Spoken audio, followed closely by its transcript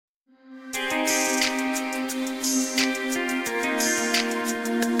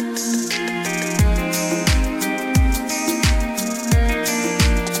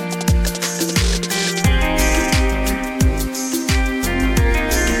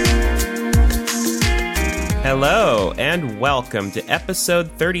Hello, and welcome to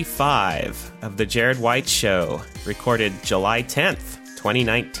episode 35 of The Jared White Show, recorded July 10th,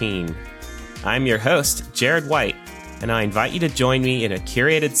 2019. I'm your host, Jared White, and I invite you to join me in a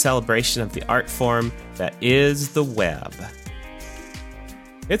curated celebration of the art form that is the web.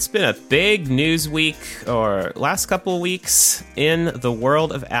 It's been a big news week, or last couple of weeks, in the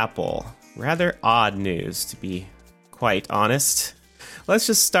world of Apple. Rather odd news, to be quite honest. Let's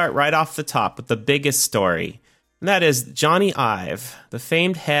just start right off the top with the biggest story, and that is Jony Ive, the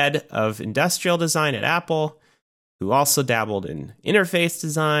famed head of industrial design at Apple, who also dabbled in interface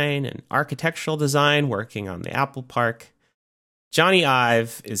design and architectural design, working on the Apple Park. Jony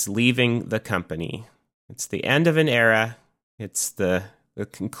Ive is leaving the company. It's the end of an era. It's the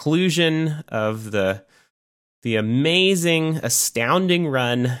conclusion of the amazing, astounding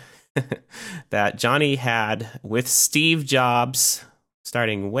run that Jony had with Steve Jobs,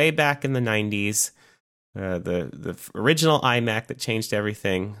 starting way back in the 90s, the original iMac that changed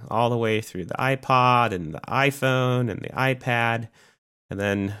everything, all the way through the iPod and the iPhone and the iPad. And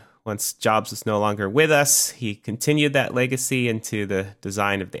then once Jobs was no longer with us, he continued that legacy into the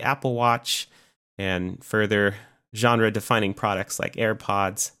design of the Apple Watch and further genre-defining products like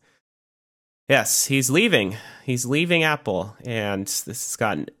AirPods. Yes, he's leaving. He's leaving Apple, and this has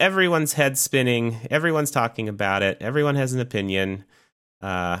gotten everyone's head spinning. Everyone's talking about it. Everyone has an opinion.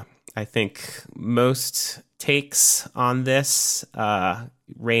 I think most takes on this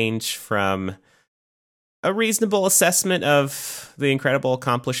range from a reasonable assessment of the incredible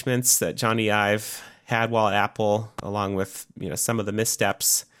accomplishments that Jony Ive had while at Apple, along with some of the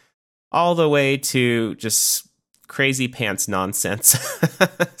missteps, all the way to just crazy pants nonsense.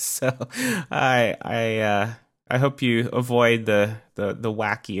 So I hope you avoid the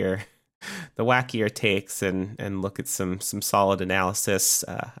wackier takes and look at some solid analysis.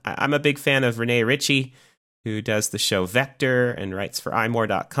 I'm a big fan of Rene Ritchie, who does the show Vector and writes for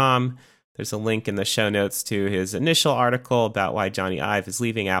imore.com. There's a link in the show notes to his initial article about why Jony Ive is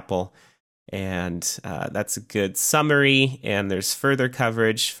leaving Apple, and that's a good summary, and there's further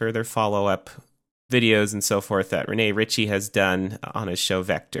coverage, further follow-up videos and so forth that Rene Ritchie has done on his show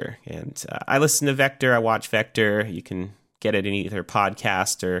Vector. And I listen to Vector, I watch Vector. You can get it in either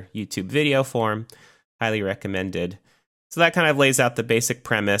podcast or YouTube video form. Highly recommended. So that kind of lays out the basic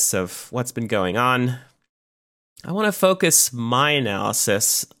premise of what's been going on. I want to focus my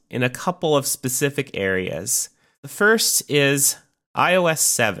analysis in a couple of specific areas. The first is iOS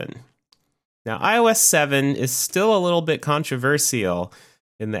 7. Now, iOS 7 is still a little bit controversial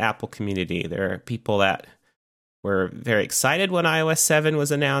in the Apple community. There are people that were very excited when iOS 7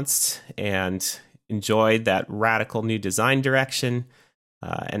 was announced and enjoyed that radical new design direction,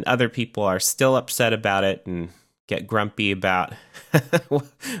 and other people are still upset about it and get grumpy about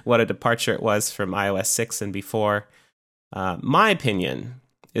what a departure it was from iOS 6 and before. My opinion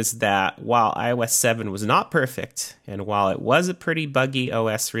is that while iOS 7 was not perfect, and while it was a pretty buggy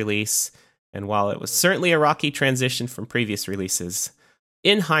OS release, and while it was certainly a rocky transition from previous releases,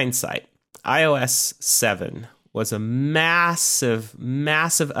 in hindsight, iOS 7 was a massive,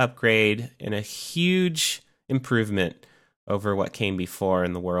 massive upgrade and a huge improvement over what came before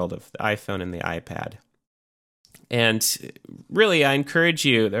in the world of the iPhone and the iPad. And really, I encourage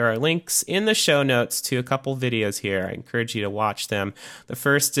you, there are links in the show notes to a couple videos here. I encourage you to watch them. The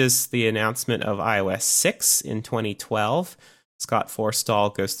first is the announcement of iOS 6 in 2012. Scott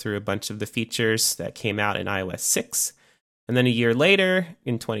Forstall goes through a bunch of the features that came out in iOS 6. And then a year later,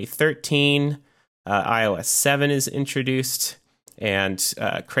 in 2013, iOS 7 is introduced, and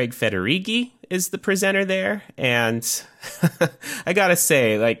Craig Federighi is the presenter there. And I gotta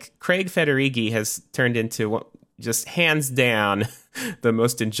say, Craig Federighi has turned into just hands down the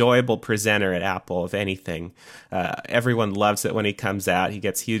most enjoyable presenter at Apple of anything. Everyone loves it when he comes out. He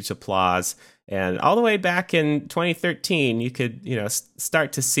gets huge applause. And all the way back in 2013, you could,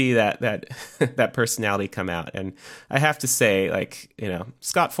 start to see that personality come out. And I have to say,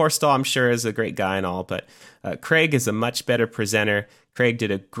 Scott Forstall, I'm sure, is a great guy and all, but Craig is a much better presenter. Craig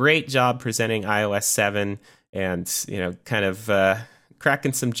did a great job presenting iOS 7 and, kind of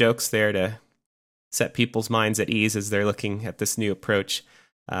cracking some jokes there to set people's minds at ease as they're looking at this new approach.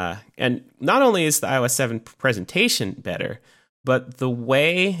 And not only is the iOS 7 presentation better, but the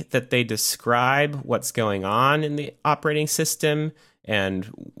way that they describe what's going on in the operating system and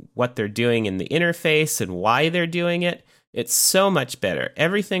what they're doing in the interface and why they're doing it, it's so much better.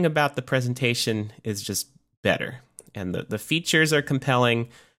 Everything about the presentation is just better. And the features are compelling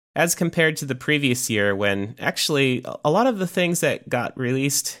as compared to the previous year when actually a lot of the things that got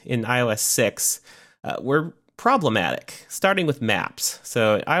released in iOS 6 were problematic, starting with maps.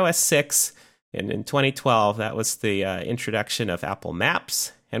 So iOS 6 And in 2012, that was the introduction of Apple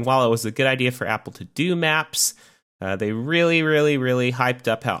Maps. And while it was a good idea for Apple to do maps, they really, really, really hyped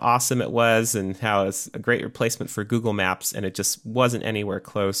up how awesome it was and how it's a great replacement for Google Maps, and it just wasn't anywhere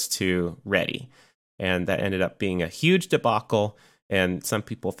close to ready. And that ended up being a huge debacle. And some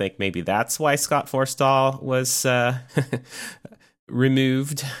people think maybe that's why Scott Forstall was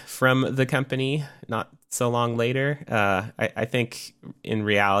removed from the company not so long later. I think in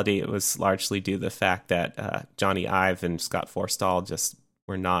reality it was largely due to the fact that Johnny Ive and Scott Forstall just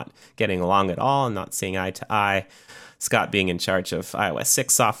were not getting along at all and not seeing eye to eye. Scott being in charge of iOS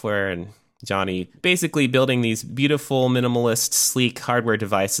 6 software and Johnny basically building these beautiful, minimalist, sleek hardware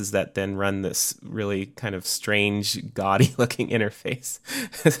devices that then run this really kind of strange, gaudy-looking interface.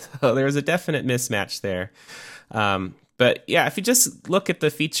 So there was a definite mismatch there. But yeah, if you just look at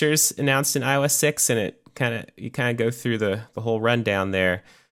the features announced in iOS 6 and you kind of go through the whole rundown there,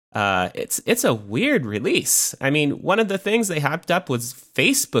 it's a weird release. I mean, one of the things they hyped up was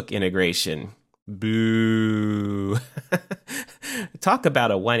Facebook integration. Boo. Talk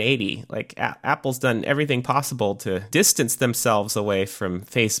about a 180. Like Apple's done everything possible to distance themselves away from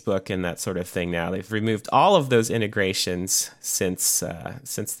Facebook and that sort of thing now. They've removed all of those integrations since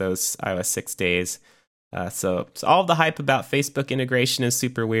those iOS 6 days. So all of the hype about Facebook integration is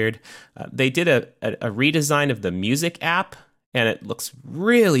super weird. They did a redesign of the music app, and it looks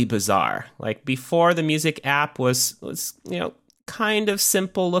really bizarre. Like before, the music app was kind of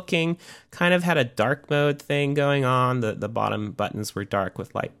simple looking, kind of had a dark mode thing going on. The bottom buttons were dark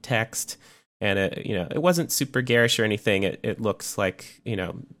with light text, and it wasn't super garish or anything. It looks like,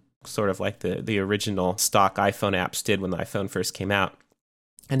 sort of like the original stock iPhone apps did when the iPhone first came out.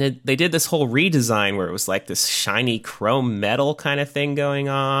 And they did this whole redesign where it was like this shiny chrome metal kind of thing going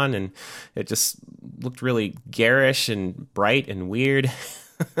on, and it just looked really garish and bright and weird.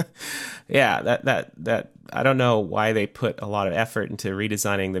 Yeah, that I don't know why they put a lot of effort into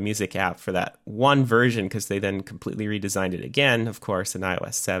redesigning the music app for that one version, because they then completely redesigned it again, of course, in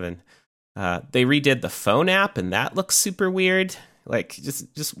iOS 7. They redid the phone app, and that looks super weird. Like,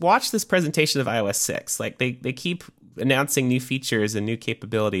 just watch this presentation of iOS 6. Like, they keep announcing new features and new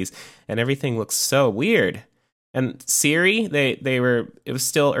capabilities, and everything looks so weird. And Siri, it was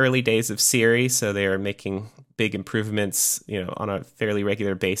still early days of Siri, so they were making big improvements, on a fairly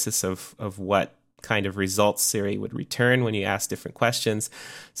regular basis of what kind of results Siri would return when you ask different questions.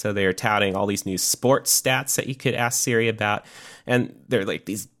 So they are touting all these new sports stats that you could ask Siri about, and they're like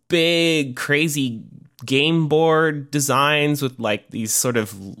these big, crazy game board designs with like these sort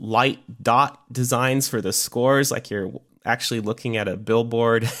of light dot designs for the scores, like you're actually looking at a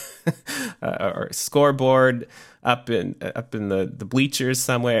billboard or a scoreboard up in the bleachers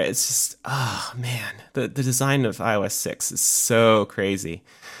somewhere. It's just, oh man, the design of iOS 6 is so crazy.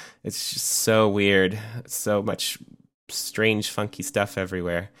 It's just so weird. So much strange, funky stuff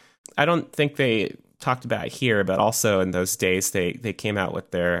everywhere. I don't think they talked about it here, but also in those days they came out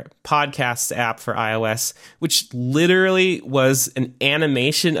with their podcasts app for iOS, which literally was an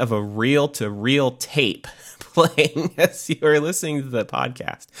animation of a reel-to-reel tape playing as you were listening to the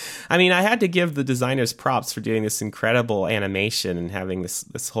podcast. I mean, I had to give the designers props for doing this incredible animation and having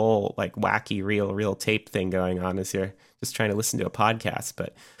this whole like wacky reel tape thing going on as you're just trying to listen to a podcast.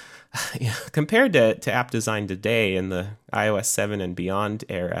 But compared to app design today in the iOS 7 and beyond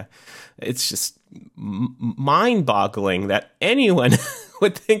era, it's just mind-boggling that anyone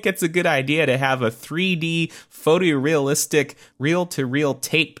would think it's a good idea to have a 3D photorealistic reel-to-reel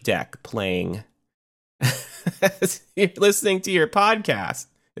tape deck playing as you're listening to your podcast.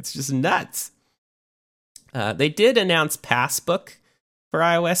 It's just nuts. They did announce Passbook for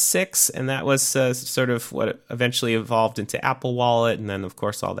iOS 6, and that was sort of what eventually evolved into Apple Wallet, and then, of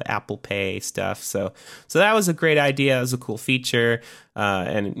course, all the Apple Pay stuff. So that was a great idea. It was a cool feature,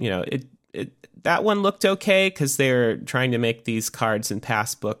 and that one looked okay because they were trying to make these cards in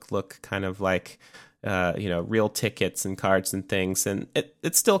Passbook look kind of like real tickets and cards and things, and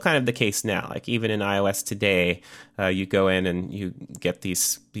it's still kind of the case now. Like even in iOS today, you go in and you get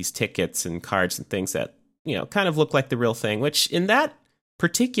these tickets and cards and things that kind of look like the real thing, which in that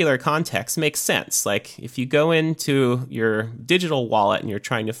particular context makes sense. Like if you go into your digital wallet and you're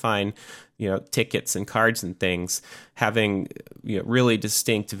trying to find tickets and cards and things, having really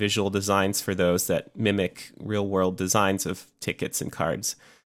distinct visual designs for those that mimic real world designs of tickets and cards,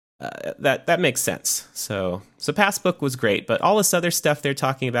 that makes sense. So Passbook was great, but all this other stuff they're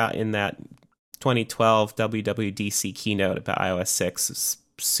talking about in that 2012 WWDC keynote about iOS 6 is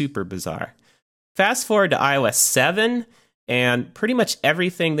super bizarre. Fast forward to iOS 7, And pretty much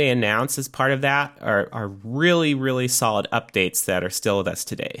everything they announce as part of that are really, really solid updates that are still with us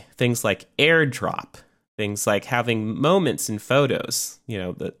today. Things like AirDrop, things like having moments in Photos.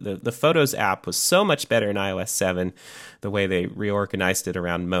 The Photos app was so much better in iOS 7, the way they reorganized it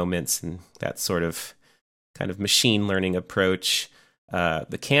around moments and that sort of kind of machine learning approach.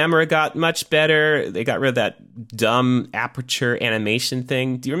 The camera got much better. They got rid of that dumb aperture animation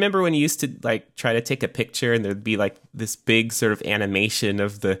thing. Do you remember when you used to like try to take a picture and there'd be like this big sort of animation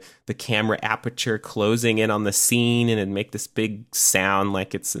of the camera aperture closing in on the scene, and it'd make this big sound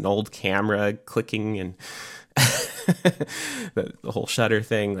like it's an old camera clicking, and the whole shutter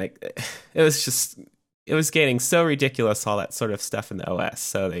thing? Like, it was getting so ridiculous, all that sort of stuff in the OS.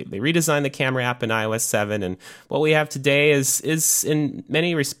 So they redesigned the camera app in iOS 7, and what we have today is in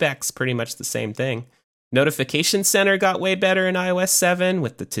many respects pretty much the same thing. Notification Center got way better in iOS 7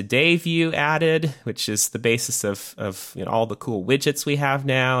 with the Today view added, which is the basis of all the cool widgets we have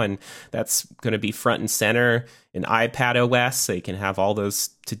now, and that's going to be front and center in iPad OS, so you can have all those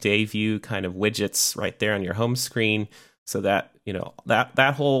Today view kind of widgets right there on your home screen. So that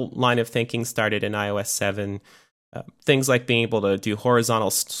that whole line of thinking started in iOS 7. Things like being able to do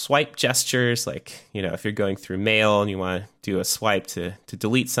horizontal swipe gestures, like if you're going through mail and you want to do a swipe to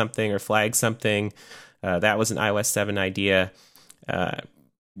delete something or flag something, that was an iOS 7 idea.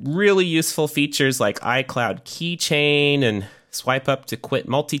 Really useful features like iCloud Keychain and swipe up to quit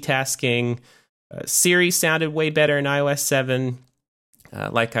multitasking. Siri sounded way better in iOS 7.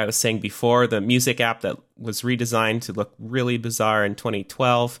 Like I was saying before, the music app that was redesigned to look really bizarre in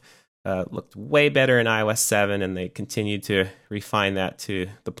 2012 looked way better in iOS 7, and they continued to refine that to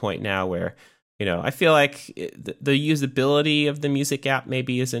the point now where, I feel like the usability of the music app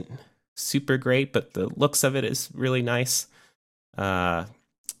maybe isn't super great, but the looks of it is really nice.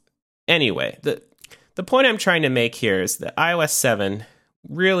 Anyway, the point I'm trying to make here is that iOS 7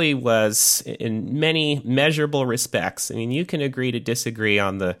 really was, in many measurable respects, I mean, you can agree to disagree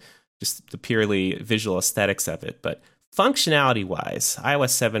on the purely visual aesthetics of it, but functionality-wise, iOS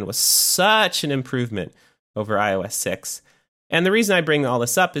 7 was such an improvement over iOS 6. And the reason I bring all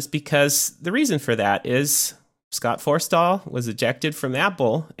this up is because the reason for that is Scott Forstall was ejected from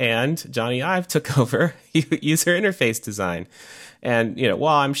Apple, and Johnny Ive took over user interface design. And,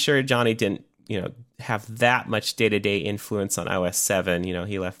 while I'm sure Johnny didn't, have that much day-to-day influence on iOS 7.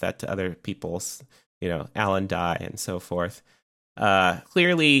 He left that to other people's, Alan Dye and so forth.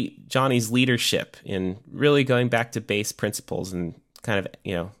 Clearly, Johnny's leadership in really going back to base principles and kind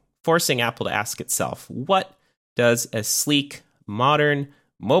of, forcing Apple to ask itself, what does a sleek, modern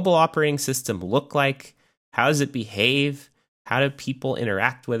mobile operating system look like? How does it behave? How do people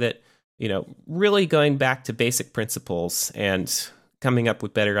interact with it? Really going back to basic principles and coming up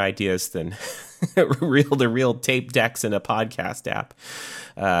with better ideas than reel-to-reel tape decks in a podcast app.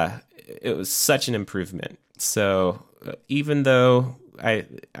 It was such an improvement. So even though I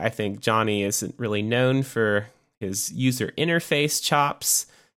think Johnny isn't really known for his user interface chops,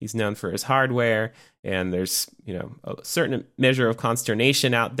 he's known for his hardware, and there's a certain measure of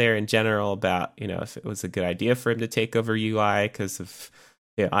consternation out there in general about if it was a good idea for him to take over UI because of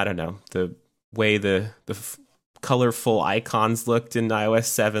I don't know, the way the colorful icons looked in iOS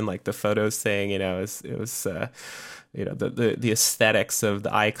 7, like the Photos thing, it was the aesthetics of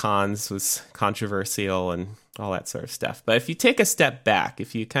the icons was controversial and all that sort of stuff. But if you take a step back,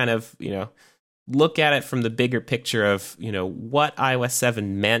 if you kind of, look at it from the bigger picture of, what iOS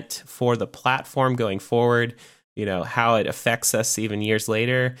 7 meant for the platform going forward, how it affects us even years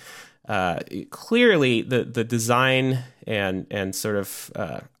later, clearly the design and sort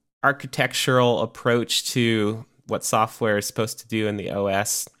of architectural approach to what software is supposed to do in the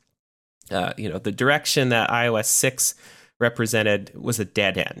OS, the direction that iOS 6 represented was a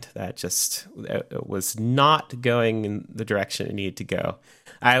dead end. That just it was not going in the direction it needed to go.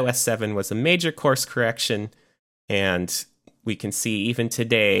 iOS 7 was a major course correction, and we can see even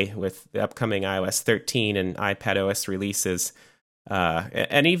today with the upcoming iOS 13 and iPadOS releases,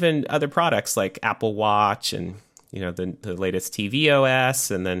 and even other products like Apple Watch and the latest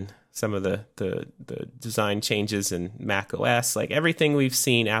tvOS, and then some of the design changes in Mac OS, like everything we've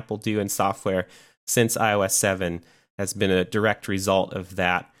seen Apple do in software since iOS 7 has been a direct result of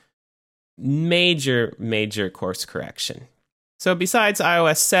that major course correction. So besides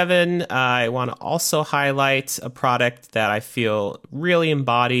iOS 7, I want to also highlight a product that I feel really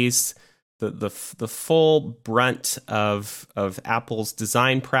embodies the full brunt of Apple's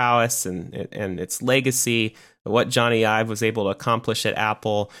design prowess and its legacy, what Johnny Ive was able to accomplish at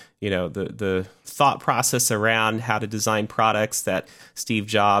Apple, the thought process around how to design products that Steve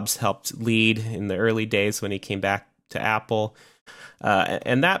Jobs helped lead in the early days when he came back to Apple.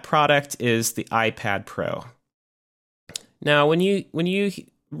 And that product is the iPad Pro. Now, when you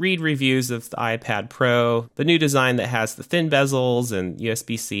read reviews of the iPad Pro, the new design that has the thin bezels and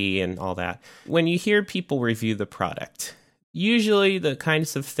USB-C and all that, when you hear people review the product, usually the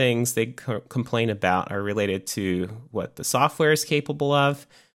kinds of things they complain about are related to what the software is capable of.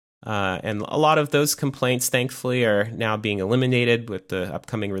 And a lot of those complaints, thankfully, are now being eliminated with the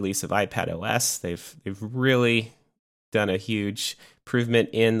upcoming release of iPad OS. They've really done a huge improvement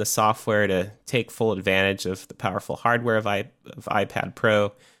in the software to take full advantage of the powerful hardware of iPad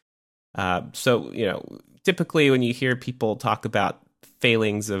Pro. So, typically when you hear people talk about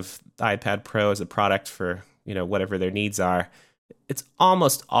failings of iPad Pro as a product for, whatever their needs are, it's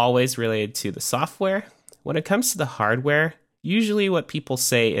almost always related to the software. When it comes to the hardware, usually what people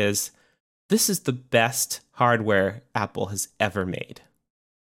say is, this is the best hardware Apple has ever made.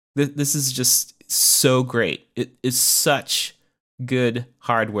 This is just so great. It is such good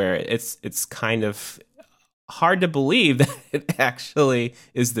hardware. It's kind of hard to believe that it actually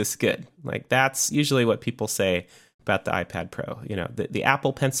is this good. Like, that's usually what people say about the iPad Pro. The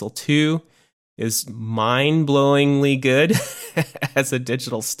Apple Pencil 2 is mind-blowingly good as a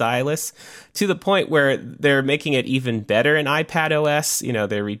digital stylus, to the point where they're making it even better in iPad OS.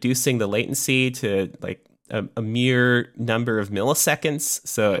 They're reducing the latency to like a mere number of milliseconds.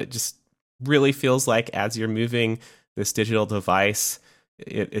 So it just really feels like as you're moving this digital device,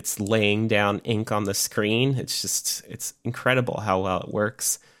 it's laying down ink on the screen. It's incredible how well it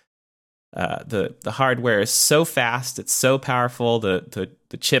works. The hardware is so fast, it's so powerful. The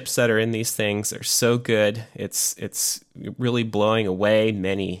chips that are in these things are so good. It's really blowing away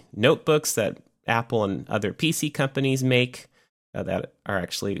many notebooks that Apple and other PC companies make that are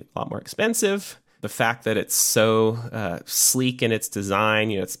actually a lot more expensive. The fact that it's so sleek in its design,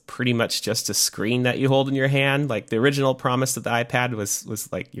 it's pretty much just a screen that you hold in your hand. Like, the original promise of the iPad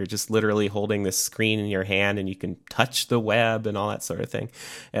was like you're just literally holding this screen in your hand and you can touch the web and all that sort of thing.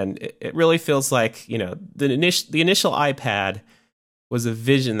 And it really feels like, the initial iPad was a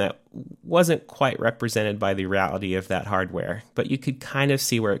vision that wasn't quite represented by the reality of that hardware, but you could kind of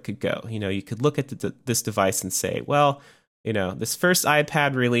see where it could go. You could look at this device and say, well, this first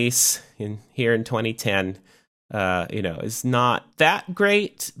iPad release here in 2010, is not that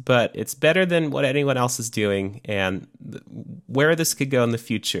great, but it's better than what anyone else is doing. And where this could go in the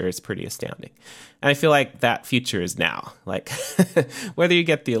future is pretty astounding. And I feel like that future is now. Like, whether you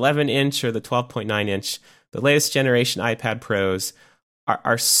get the 11-inch or the 12.9-inch, the latest generation iPad Pros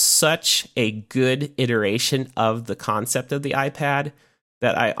are such a good iteration of the concept of the iPad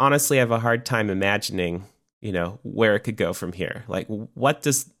that I honestly have a hard time imagining where it could go from here. Like, what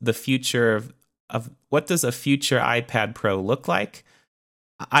does the future what does a future iPad Pro look like?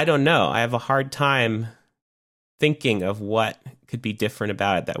 I don't know. I have a hard time thinking of what could be different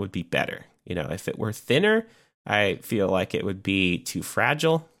about it that would be better. If it were thinner, I feel like it would be too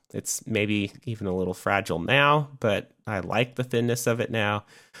fragile. It's maybe even a little fragile now, but I like the thinness of it now.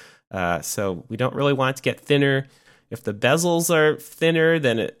 So we don't really want it to get thinner. If the bezels are thinner,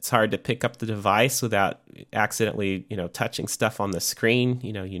 then it's hard to pick up the device without accidentally, touching stuff on the screen.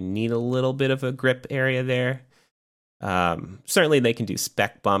 You need a little bit of a grip area there. Certainly they can do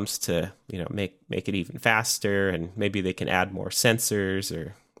spec bumps to, make it even faster, and maybe they can add more sensors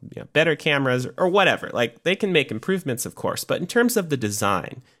or better cameras or whatever. Like, they can make improvements, of course, but in terms of the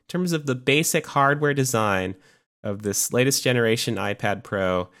design, in terms of the basic hardware design of this latest generation iPad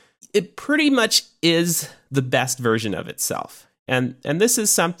Pro, it pretty much is the best version of itself. And this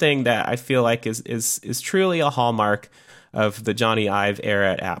is something that I feel like is truly a hallmark of the Johnny Ive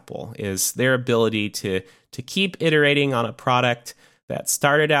era at Apple, is their ability to keep iterating on a product that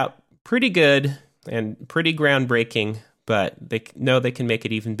started out pretty good and pretty groundbreaking, but they know they can make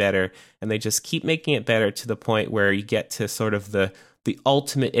it even better, and they just keep making it better to the point where you get to sort of the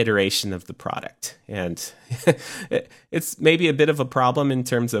ultimate iteration of the product. And it's maybe a bit of a problem in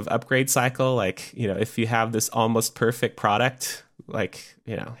terms of upgrade cycle. Like, if you have this almost perfect product, like,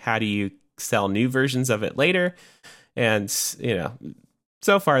 how do you sell new versions of it later? And,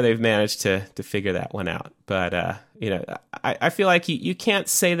 so far they've managed to figure that one out. But, I feel like you can't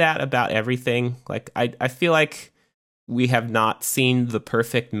say that about everything. Like, I feel like we have not seen the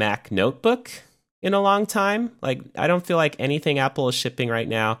perfect Mac notebook in a long time. Like, I don't feel like anything Apple is shipping right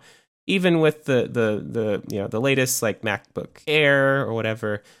now, even with the latest like MacBook Air or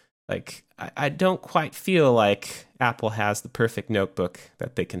whatever. Like, I don't quite feel like Apple has the perfect notebook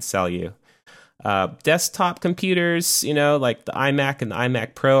that they can sell you. Desktop computers, like the iMac and the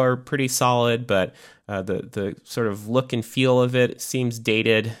iMac Pro are pretty solid, but The sort of look and feel of it seems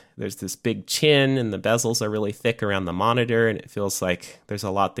dated. There's this big chin, and the bezels are really thick around the monitor, and it feels like there's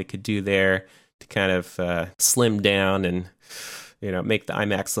a lot they could do there to kind of slim down and make the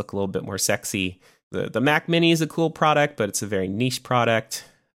iMacs look a little bit more sexy. The Mac Mini is a cool product, but it's a very niche product.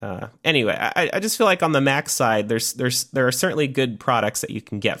 Anyway, I just feel like on the Mac side, there are certainly good products that you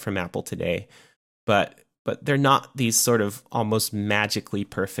can get from Apple today, but they're not these sort of almost magically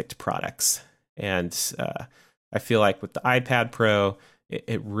perfect products. And I feel like with the iPad Pro,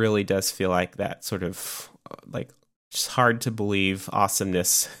 it really does feel like that sort of like just hard to believe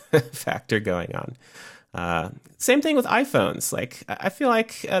awesomeness factor going on. Same thing with iPhones. Like, I feel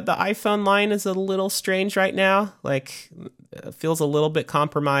like the iPhone line is a little strange right now. Like, it feels a little bit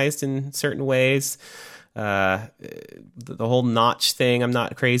compromised in certain ways. The whole notch thing I'm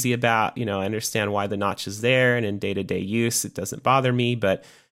not crazy about. I understand why the notch is there, and in day-to-day use it doesn't bother me, but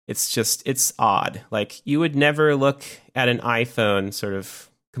it's odd. Like, you would never look at an iPhone sort of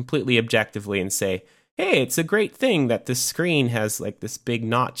completely objectively and say, hey, it's a great thing that this screen has like this big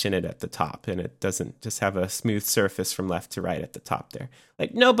notch in it at the top, and it doesn't just have a smooth surface from left to right at the top there.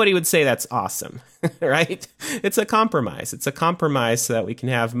 Like, nobody would say that's awesome, right? It's a compromise. It's a compromise so that we can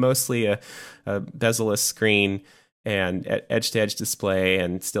have mostly a bezel-less screen and edge-to-edge display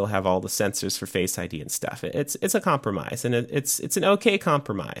and still have all the sensors for Face ID and stuff. It's a compromise, and it's an okay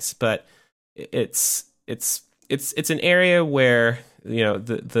compromise, but it's an area where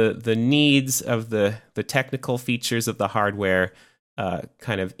the needs of the technical features of the hardware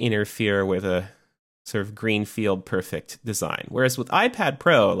kind of interfere with a sort of greenfield perfect design. Whereas with iPad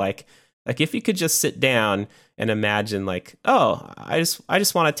Pro, like if you could just sit down and imagine like, oh, I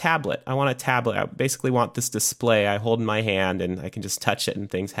just want a tablet. I want a tablet. I basically want this display I hold in my hand and I can just touch it and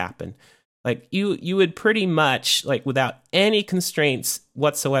things happen. Like you would pretty much, like, without any constraints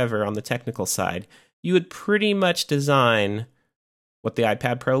whatsoever on the technical side, you would pretty much design what the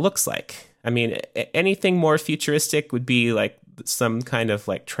iPad Pro looks like. I mean, anything more futuristic would be like some kind of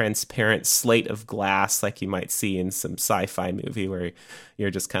like transparent slate of glass, like you might see in some sci-fi movie where you're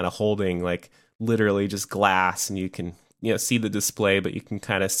just kind of holding like literally just glass, and you can see the display, but you can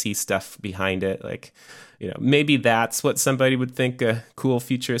kind of see stuff behind it. Like, maybe that's what somebody would think a cool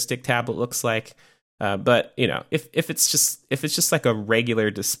futuristic tablet looks like. But if it's just like a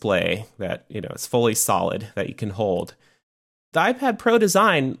regular display that is fully solid that you can hold, the iPad Pro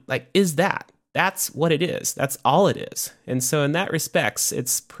design is that. That's what it is. That's all it is. And so in that respects,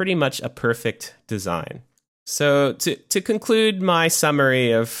 it's pretty much a perfect design. So to conclude my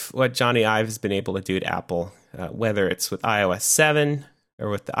summary of what Jony Ive has been able to do at Apple, whether it's with iOS 7 or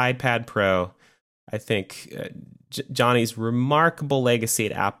with the iPad Pro, I think Jony's remarkable legacy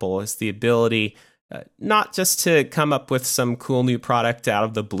at Apple is the ability not just to come up with some cool new product out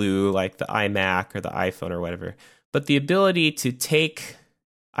of the blue like the iMac or the iPhone or whatever, but the ability to take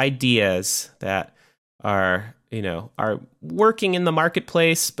ideas that are working in the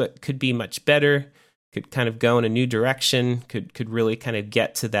marketplace but could be much better, could kind of go in a new direction, could really kind of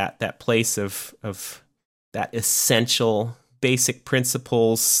get to that place of that essential basic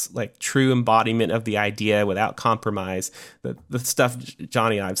principles, like true embodiment of the idea without compromise, the stuff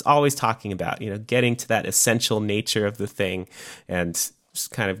Jony Ive's always talking about, getting to that essential nature of the thing and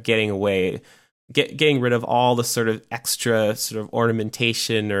just kind of getting rid of all the sort of extra sort of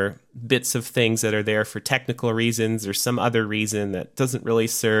ornamentation or bits of things that are there for technical reasons or some other reason that doesn't really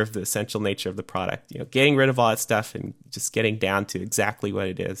serve the essential nature of the product. Getting rid of all that stuff and just getting down to exactly what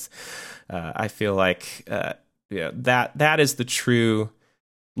it is. I feel like that is the true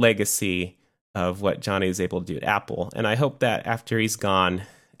legacy of what Jony is able to do at Apple. And I hope that after he's gone,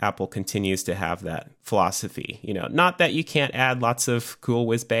 Apple continues to have that philosophy. Not that you can't add lots of cool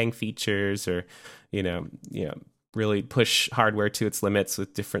whiz-bang features or, really push hardware to its limits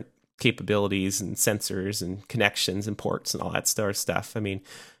with different capabilities and sensors and connections and ports and all that sort of stuff. I mean,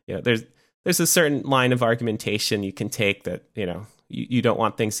 there's a certain line of argumentation you can take that, you don't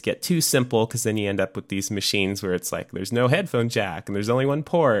want things to get too simple, because then you end up with these machines where it's like there's no headphone jack and there's only one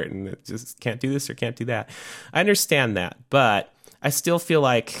port and it just can't do this or can't do that. I understand that, but I still feel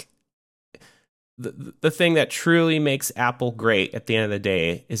like the thing that truly makes Apple great at the end of the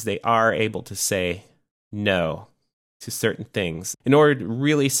day is they are able to say no to certain things in order to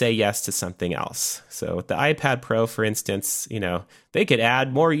really say yes to something else. So with the iPad Pro, for instance, they could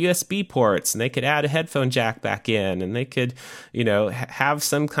add more USB ports and they could add a headphone jack back in, and they could, have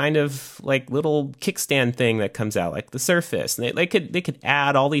some kind of like little kickstand thing that comes out like the Surface. And they could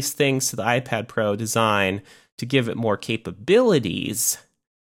add all these things to the iPad Pro design to give it more capabilities,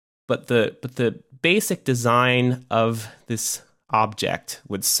 but the basic design of this object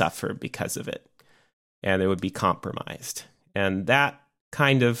would suffer because of it. and it would be compromised. And that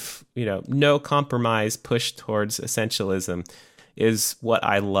kind of, no compromise push towards essentialism is what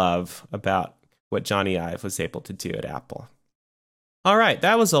I love about what Jony Ive was able to do at Apple. All right,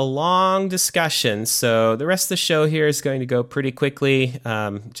 that was a long discussion. So the rest of the show here is going to go pretty quickly.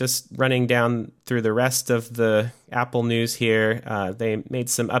 Just running down through the rest of the Apple news here. They made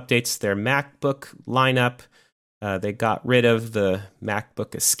some updates to their MacBook lineup. They got rid of the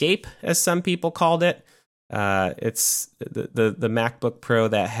MacBook Escape, as some people called it. It's the MacBook Pro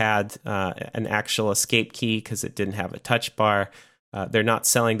that had an actual escape key because it didn't have a touch bar. They're not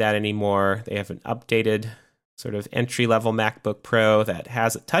selling that anymore. They have an updated sort of entry-level MacBook Pro that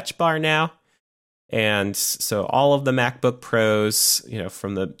has a touch bar now. And so all of the MacBook Pros,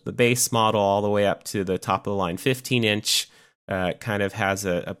 from the base model all the way up to the top of the line 15-inch, kind of has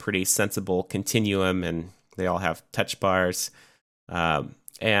a pretty sensible continuum, and they all have touch bars.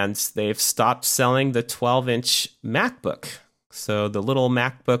 And they've stopped selling the 12-inch MacBook. So the little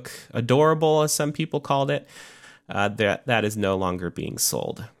MacBook Adorable, as some people called it, that is no longer being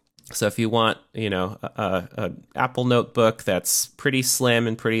sold. So if you want, a Apple notebook that's pretty slim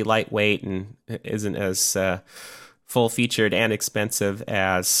and pretty lightweight and isn't as full-featured and expensive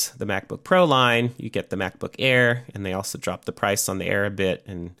as the MacBook Pro line, you get the MacBook Air, and they also dropped the price on the Air a bit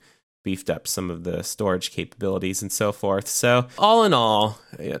and beefed up some of the storage capabilities and so forth. So all in all,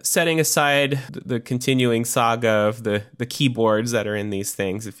 setting aside the continuing saga of the keyboards that are in these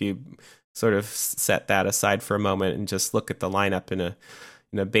things, if you sort of set that aside for a moment and just look at the lineup in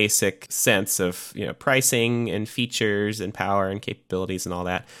a basic sense of pricing and features and power and capabilities and all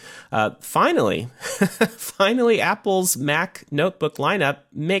that. Finally, Apple's Mac notebook lineup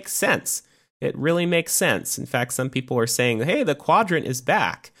makes sense. It really makes sense. In fact, some people were saying, "Hey, the Quadrant is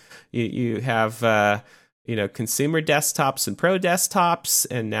back." You have consumer desktops and pro desktops,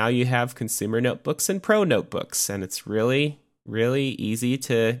 and now you have consumer notebooks and pro notebooks, and it's really, really easy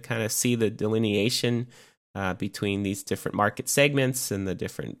to kind of see the delineation between these different market segments and the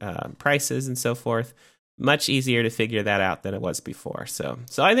different prices and so forth. Much easier to figure that out than it was before. So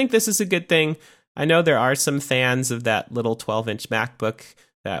I think this is a good thing. I know there are some fans of that little 12-inch MacBook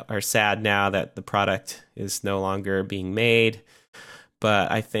that are sad now that the product is no longer being made.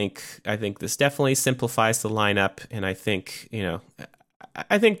 But I think this definitely simplifies the lineup, and I think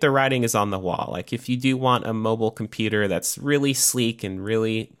the writing is on the wall. Like, if you do want a mobile computer that's really sleek and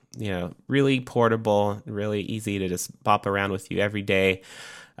really portable, really easy to just bop around with you every day,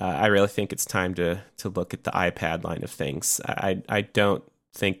 I really think it's time to look at the iPad line of things. I don't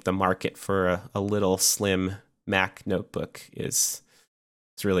think the market for a little slim Mac notebook is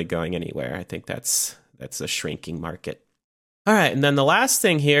really going anywhere. I think that's a shrinking market. All right, and then the last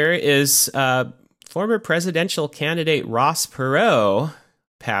thing here is former presidential candidate Ross Perot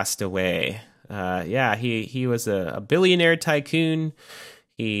passed away. He was a billionaire tycoon.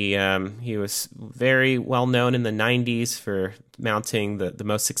 He was very well known in the 90s for mounting the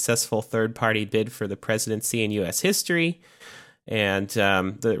most successful third-party bid for the presidency in U.S. history. And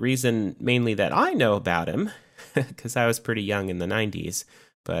the reason mainly that I know about him, because I was pretty young in the 90s,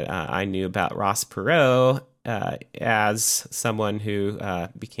 but I knew about Ross Perot as someone who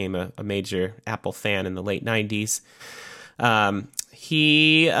became a major Apple fan in the late 90s.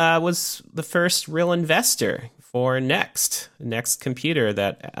 He was the first real investor for Next computer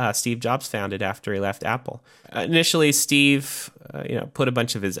that Steve Jobs founded after he left Apple. Initially, Steve put a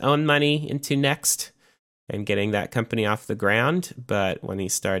bunch of his own money into Next and getting that company off the ground. But when he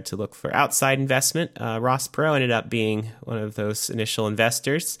started to look for outside investment, Ross Perot ended up being one of those initial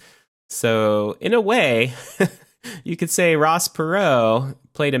investors. So in a way, you could say Ross Perot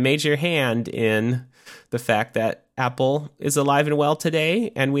played a major hand in the fact that Apple is alive and well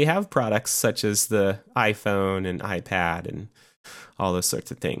today, and we have products such as the iPhone and iPad and all those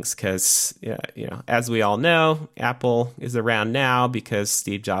sorts of things. Because, as we all know, Apple is around now because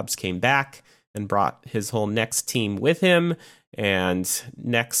Steve Jobs came back and brought his whole Next team with him, and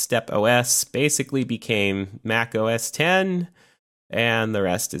Next Step OS basically became Mac OS X, and the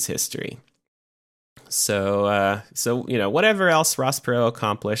rest is history. So whatever else Ross Perot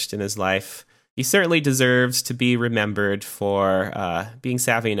accomplished in his life, he certainly deserves to be remembered for being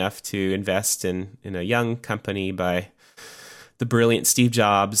savvy enough to invest in a young company by the brilliant Steve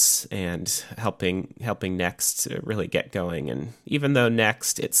Jobs and helping Next really get going. And even though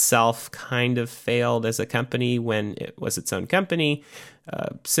Next itself kind of failed as a company when it was its own company,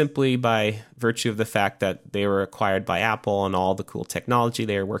 simply by virtue of the fact that they were acquired by Apple and all the cool technology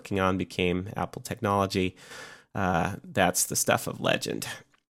they were working on became Apple technology, that's the stuff of legend.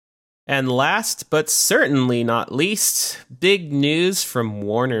 And last but certainly not least, big news from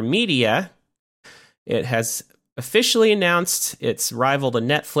Warner Media. It has officially announced its rival to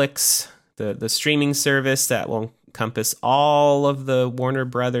Netflix, the streaming service that will encompass all of the Warner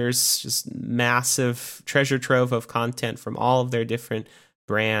Brothers, just massive treasure trove of content from all of their different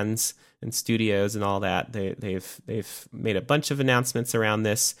brands and studios and all that. They've made a bunch of announcements around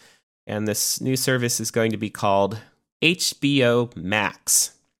this, and this new service is going to be called HBO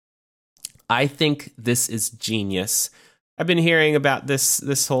Max. I think this is genius. I've been hearing about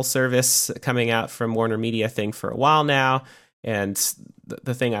this whole service coming out from Warner Media thing for a while now, and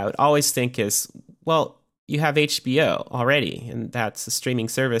the thing I would always think is, well, you have HBO already, and that's a streaming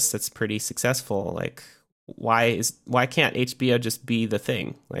service that's pretty successful. Like, why can't HBO just be the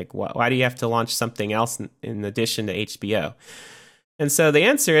thing? Like, why do you have to launch something else in addition to HBO? And so the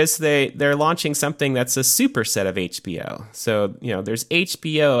answer is they're launching something that's a superset of HBO. So, there's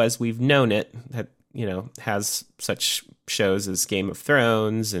HBO as we've known it, that, has such shows as Game of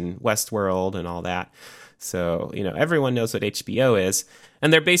Thrones and Westworld and all that. So, everyone knows what HBO is.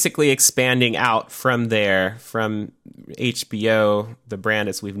 And they're basically expanding out from there, from HBO, the brand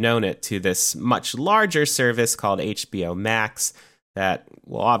as we've known it, to this much larger service called HBO Max that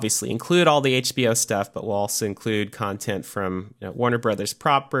will obviously include all the HBO stuff, but will also include content from Warner Brothers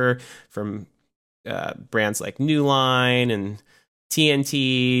proper, from brands like New Line and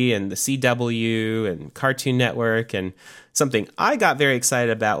TNT and the CW and Cartoon Network. And something I got very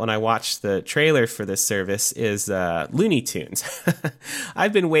excited about when I watched the trailer for this service is Looney Tunes.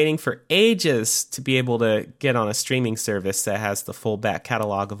 I've been waiting for ages to be able to get on a streaming service that has the full back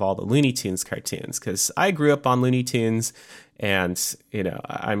catalog of all the Looney Tunes cartoons, because I grew up on Looney Tunes, and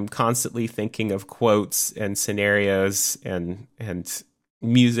I'm constantly thinking of quotes and scenarios and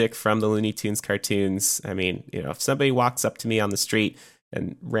music from the Looney Tunes cartoons. I mean, if somebody walks up to me on the street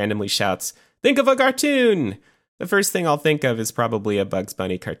and randomly shouts, "Think of a cartoon," the first thing I'll think of is probably a Bugs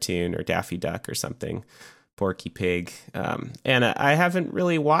Bunny cartoon or Daffy Duck or something, Porky Pig. And I haven't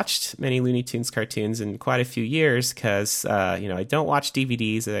really watched many Looney Tunes cartoons in quite a few years because, I don't watch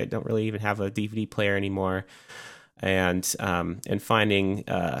DVDs. I don't really even have a DVD player anymore. And finding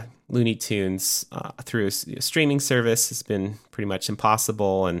Looney Tunes through a streaming service has been pretty much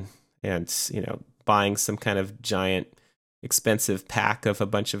impossible. And buying some kind of giant expensive pack of a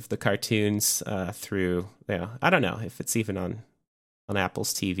bunch of the cartoons through, I don't know if it's even on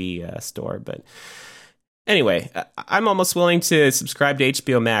Apple's TV store. But anyway, I'm almost willing to subscribe to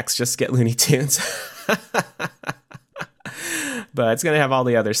HBO Max just to get Looney Tunes. But it's going to have all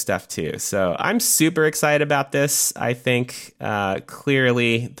the other stuff too. So I'm super excited about this. I think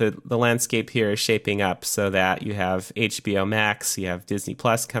clearly the landscape here is shaping up so that you have HBO Max, you have Disney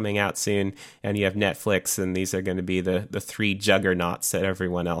Plus coming out soon, and you have Netflix, and these are going to be the three juggernauts that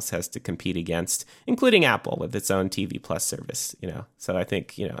everyone else has to compete against, including Apple with its own TV Plus service. So I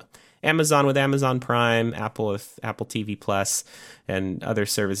think Amazon with Amazon Prime, Apple with Apple TV Plus, and other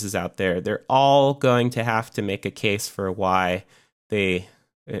services out there, they're all going to have to make a case for why they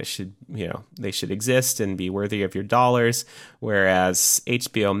should exist and be worthy of your dollars. Whereas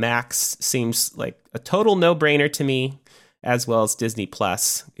HBO Max seems like a total no-brainer to me, as well as Disney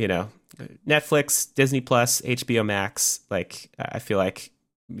Plus. Netflix, Disney Plus, HBO Max. Like, I feel like,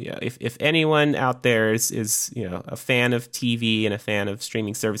 if anyone out there is a fan of TV and a fan of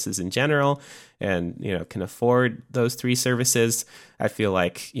streaming services in general, and can afford those three services, I feel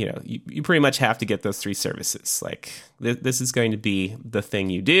like you pretty much have to get those three services. Like, this is going to be the thing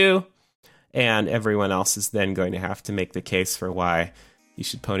you do, and everyone else is then going to have to make the case for why you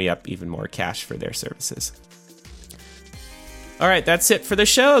should pony up even more cash for their services. All right, that's it for the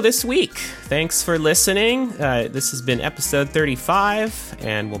show this week. Thanks for listening. This has been episode 35,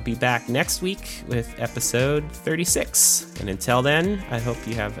 and we'll be back next week with episode 36. And until then, I hope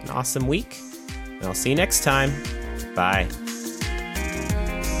you have an awesome week, and I'll see you next time. Bye.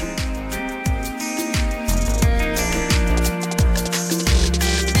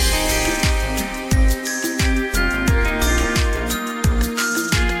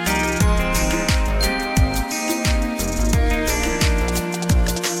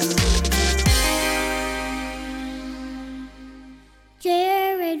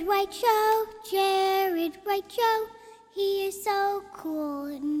 Jared White Show. He is so cool,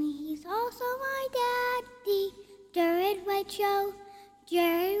 and he's also my daddy. Jared White Show.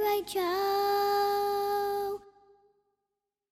 Jared White Show.